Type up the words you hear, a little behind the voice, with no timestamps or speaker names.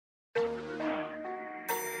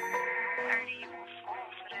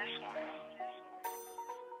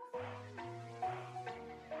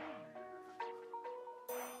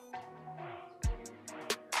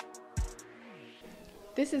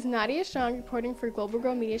This is Nadia Strong reporting for Global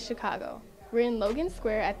Girl Media Chicago. We're in Logan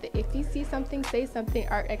Square at the If You See Something, Say Something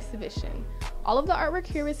art exhibition. All of the artwork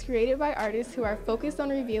here was created by artists who are focused on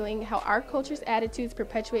revealing how our culture's attitudes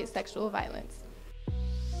perpetuate sexual violence.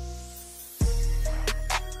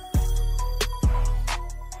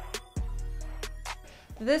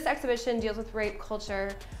 This exhibition deals with rape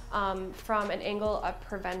culture from an angle of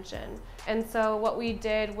prevention. And so what we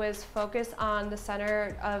did was focus on the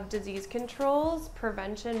Center of Disease Control's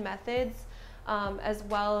prevention methods as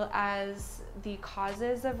well as the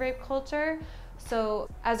causes of rape culture. So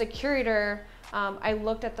as a curator, I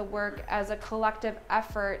looked at the work as a collective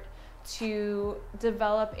effort to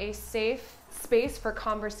develop a safe space for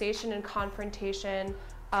conversation and confrontation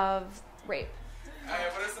of rape. What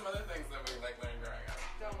are some other things that we like learning growing up?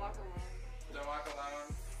 Don't walk alone. Don't walk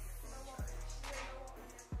alone.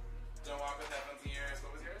 Don't walk with headphones in your ears.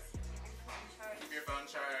 What was yours? Keep your phone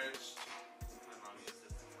charged. My mom used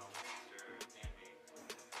this to help Mr. Andy keys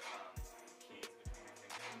between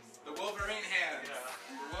your fingers. The Wolverine hands. Yeah.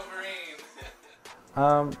 The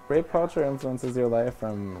Wolverine. Rape culture influences your life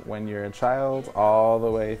from when you're a child all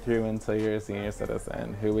the way through until you're a senior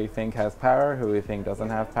citizen. Who we think has power, who we think doesn't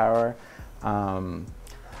have power.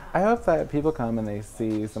 I hope that people come and they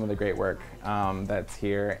see some of the great work that's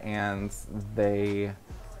here, and they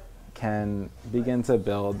can begin to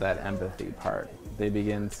build that empathy part. They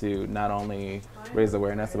begin to not only raise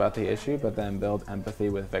awareness about the issue, but then build empathy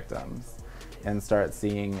with victims and start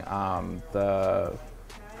seeing the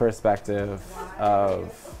perspective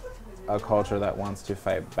of a culture that wants to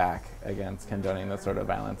fight back against condoning this sort of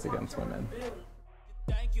violence against women.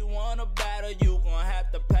 Think you wanna battle, you gon'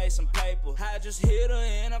 have to pay some paper. I just hit her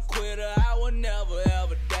and I quit her, I would never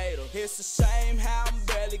ever date her. It's the same how I'm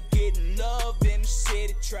barely getting love in the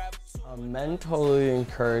city traffic. Men totally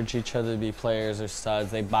encourage each other to be players or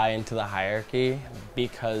studs. They buy into the hierarchy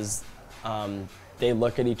because they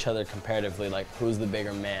look at each other comparatively, like who's the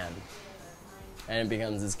bigger man. And it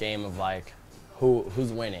becomes this game of like,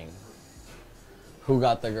 who's winning? Who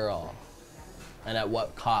got the girl? And at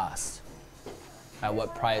what cost? At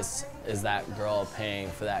what price is that girl paying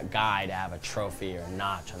for that guy to have a trophy or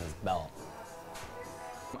notch on his belt?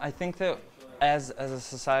 I think that as a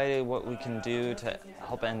society, what we can do to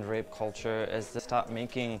help end rape culture is to stop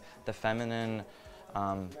making the feminine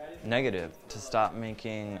negative, to stop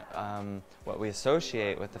making what we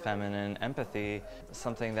associate with the feminine, empathy,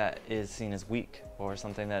 something that is seen as weak or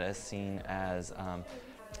something that is seen as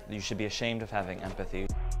you should be ashamed of having empathy.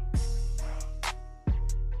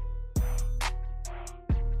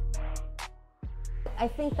 I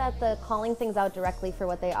think that the calling things out directly for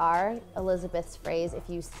what they are, Elizabeth's phrase, if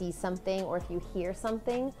you see something or if you hear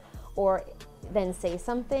something or then say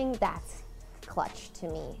something, that's clutch to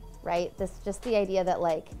me, right? Just the idea that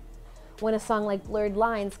like when a song like Blurred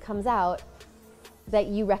Lines comes out, that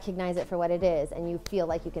you recognize it for what it is and you feel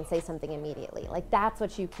like you can say something immediately. Like that's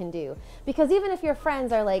what you can do. Because even if your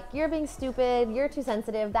friends are like, you're being stupid, you're too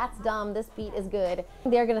sensitive, that's dumb, this beat is good,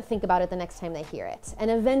 they're gonna think about it the next time they hear it. And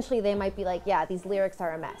eventually they might be like, yeah, these lyrics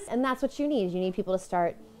are a mess. And that's what you need. You need people to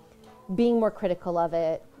start being more critical of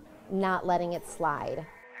it, not letting it slide.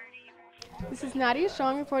 This is Nadia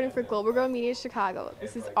Strong reporting for Global Girl Media Chicago.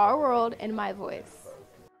 This is our world and my voice.